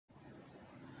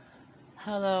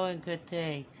Hello and good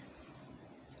day.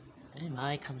 And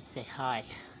I come say hi.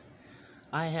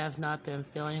 I have not been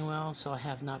feeling well, so I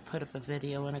have not put up a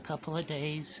video in a couple of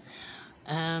days.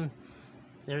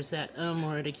 There's that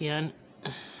word again.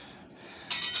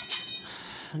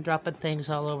 I'm dropping things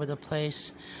all over the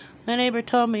place. My neighbor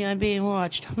told me I'm being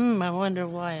watched. I wonder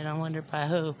why, and I wonder by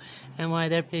who, and why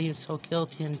they're being so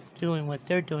guilty and doing what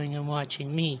they're doing and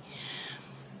watching me.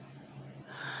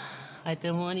 I've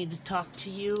been wanting to talk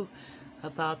to you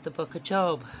about the book of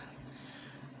Job.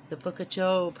 The book of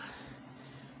Job.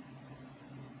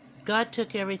 God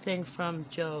took everything from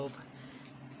Job,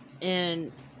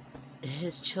 and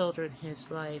his children,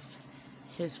 his life,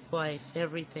 his wife,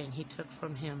 everything he took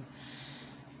from him.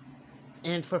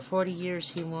 And for 40 years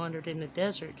he wandered in the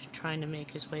desert trying to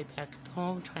make his way back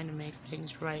home, trying to make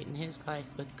things right in his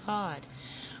life with God.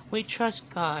 We trust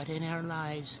God in our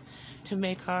lives to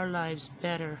make our lives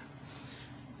better.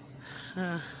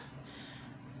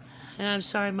 And I'm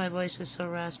sorry my voice is so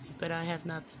raspy, but I have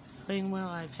not been feeling well.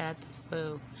 I've had the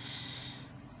flu.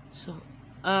 So,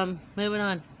 moving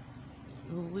on.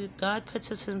 God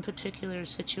puts us in particular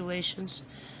situations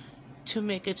to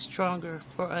make it stronger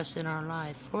for us in our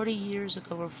life. 40 years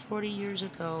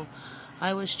ago,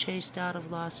 I was chased out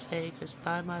of Las Vegas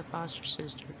by my foster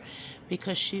sister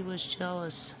because she was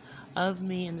jealous of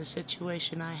me and the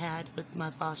situation I had with my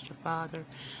foster father,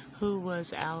 who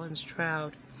was Alan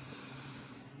Stroud.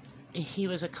 He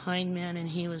was a kind man and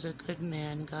he was a good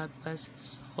man. God bless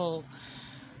his soul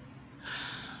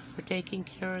for taking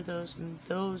care of those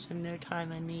in their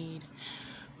time of need.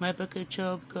 My book of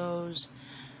Job goes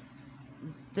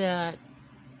that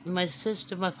my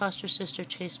foster sister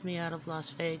chased me out of Las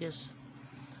Vegas,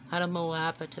 out of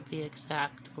Moapa to be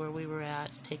exact, where we were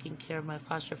at, taking care of my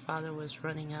foster father was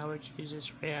running Howard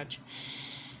Hughes' ranch.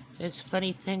 It's a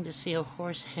funny thing to see a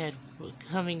horse head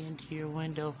coming into your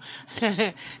window.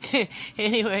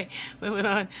 Anyway, moving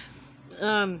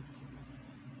on.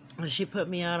 She put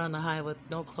me out on the highway with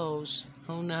no clothes,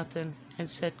 no nothing, and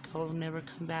said go, never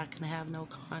come back and have no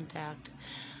contact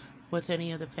with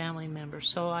any of the family members.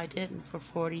 So I didn't for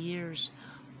 40 years.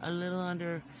 A little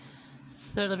under,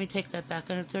 let me take that back,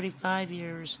 under 35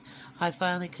 years, I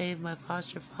finally gave my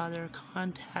foster father a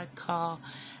contact call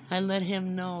and let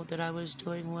him know that I was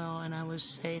doing well and I was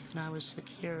safe and I was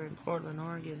secure in Portland,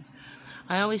 Oregon.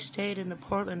 I always stayed in the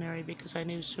Portland area because I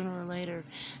knew sooner or later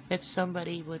that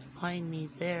somebody would find me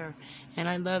there. And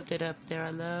I loved it up there.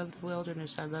 I loved the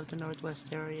wilderness. I loved the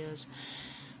Northwest areas.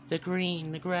 The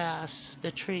green, the grass,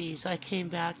 the trees. I came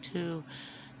back to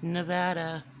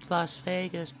Nevada, Las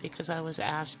Vegas, because I was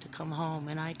asked to come home,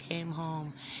 and I came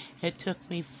home. It took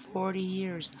me 40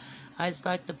 years. It's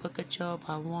like the book of Job.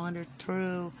 I wandered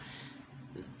through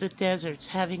the deserts,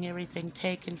 having everything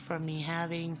taken from me,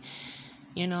 having,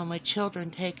 my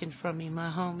children taken from me, my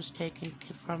homes taken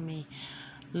from me,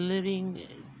 living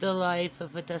the life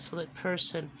of a desolate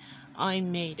person. I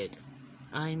made it.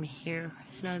 I'm here,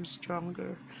 and I'm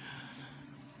stronger.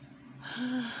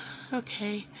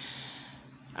 Okay.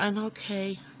 I'm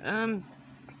okay.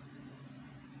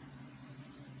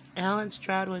 Alan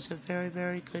Stroud was a very,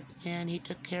 very good man. He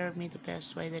took care of me the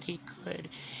best way that he could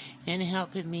and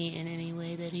helping me in any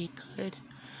way that he could.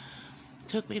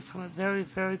 Took me from a very,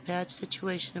 very bad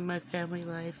situation in my family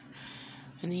life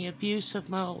and the abuse of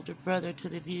my older brother to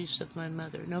the abuse of my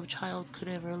mother. No child could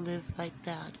ever live like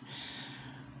that.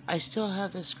 I still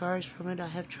have the scars from it. I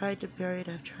have tried to bury it.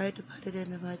 I've tried to put it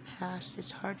into my past.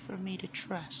 It's hard for me to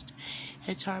trust.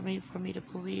 It's hard for me to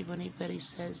believe when anybody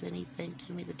says anything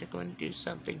to me that they're going to do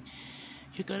something.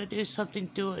 You're going to do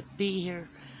something, do it. Be here.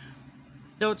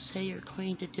 Don't say you're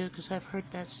going to do it, because I've heard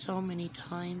that so many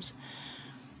times.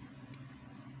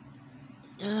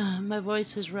 My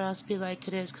voice is raspy like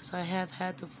it is because I have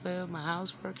had the flu. My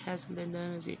housework hasn't been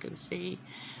done, as you can see.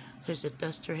 There's a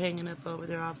duster hanging up over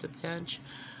there off the bench.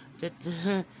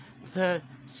 The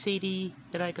CD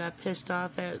that I got pissed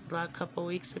off at a couple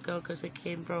weeks ago because it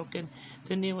came broken,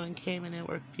 the new one came and it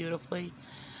worked beautifully.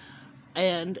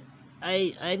 And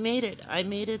I made it. I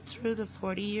made it through the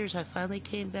 40 years. I finally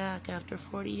came back. After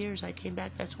 40 years, I came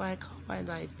back. That's why I call my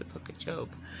life the Book of Job.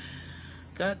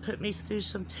 God put me through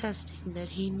some testing that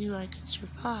he knew I could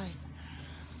survive.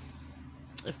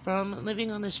 From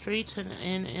living on the streets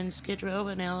in Skid Row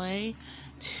in LA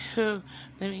to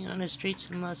living on the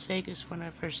streets in Las Vegas when I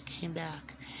first came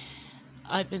back.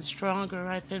 I've been stronger,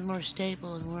 I've been more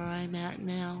stable in where I'm at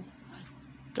now.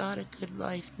 I've got a good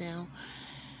life now.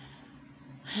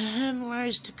 And more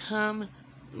is to come,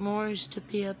 more is to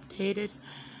be updated.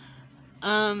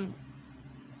 I'm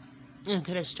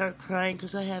gonna start crying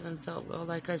because I haven't felt well.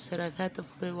 Like I said, I've had the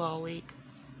flu all week.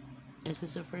 This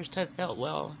is the first I felt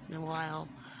well in a while.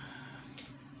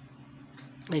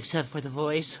 Except for the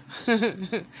voice.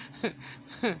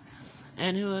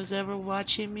 And who is ever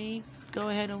watching me, go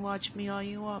ahead and watch me all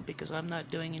you want, because I'm not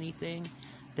doing anything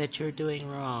that you're doing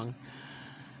wrong.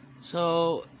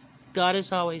 So, God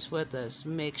is always with us.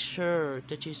 Make sure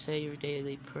that you say your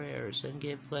daily prayers and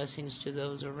give blessings to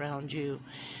those around you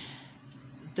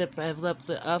that have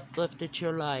uplifted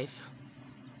your life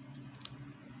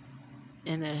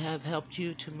and that have helped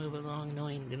you to move along,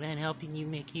 knowing and helping you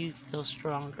make you feel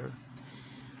stronger.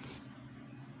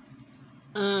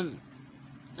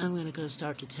 I'm gonna go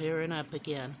start to tearing up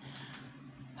again.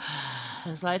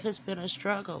 As life has been a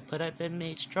struggle, but I've been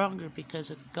made stronger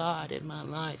because of God in my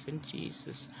life and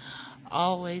Jesus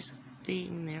always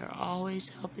being there, always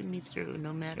helping me through,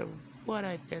 no matter what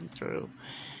I've been through,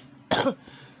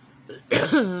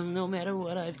 no matter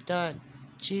what I've done.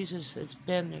 Jesus has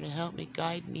been there to help me,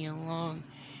 guide me along.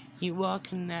 You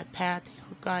walk in that path,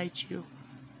 He'll guide you.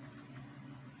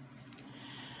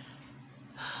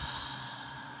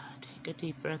 Take a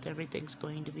deep breath. Everything's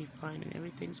going to be fine and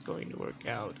everything's going to work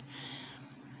out.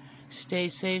 Stay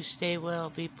safe, stay well,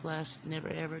 be blessed. Never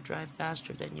ever drive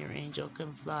faster than your angel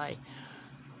can fly.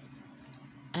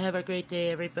 Have a great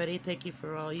day, everybody. Thank you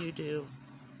for all you do.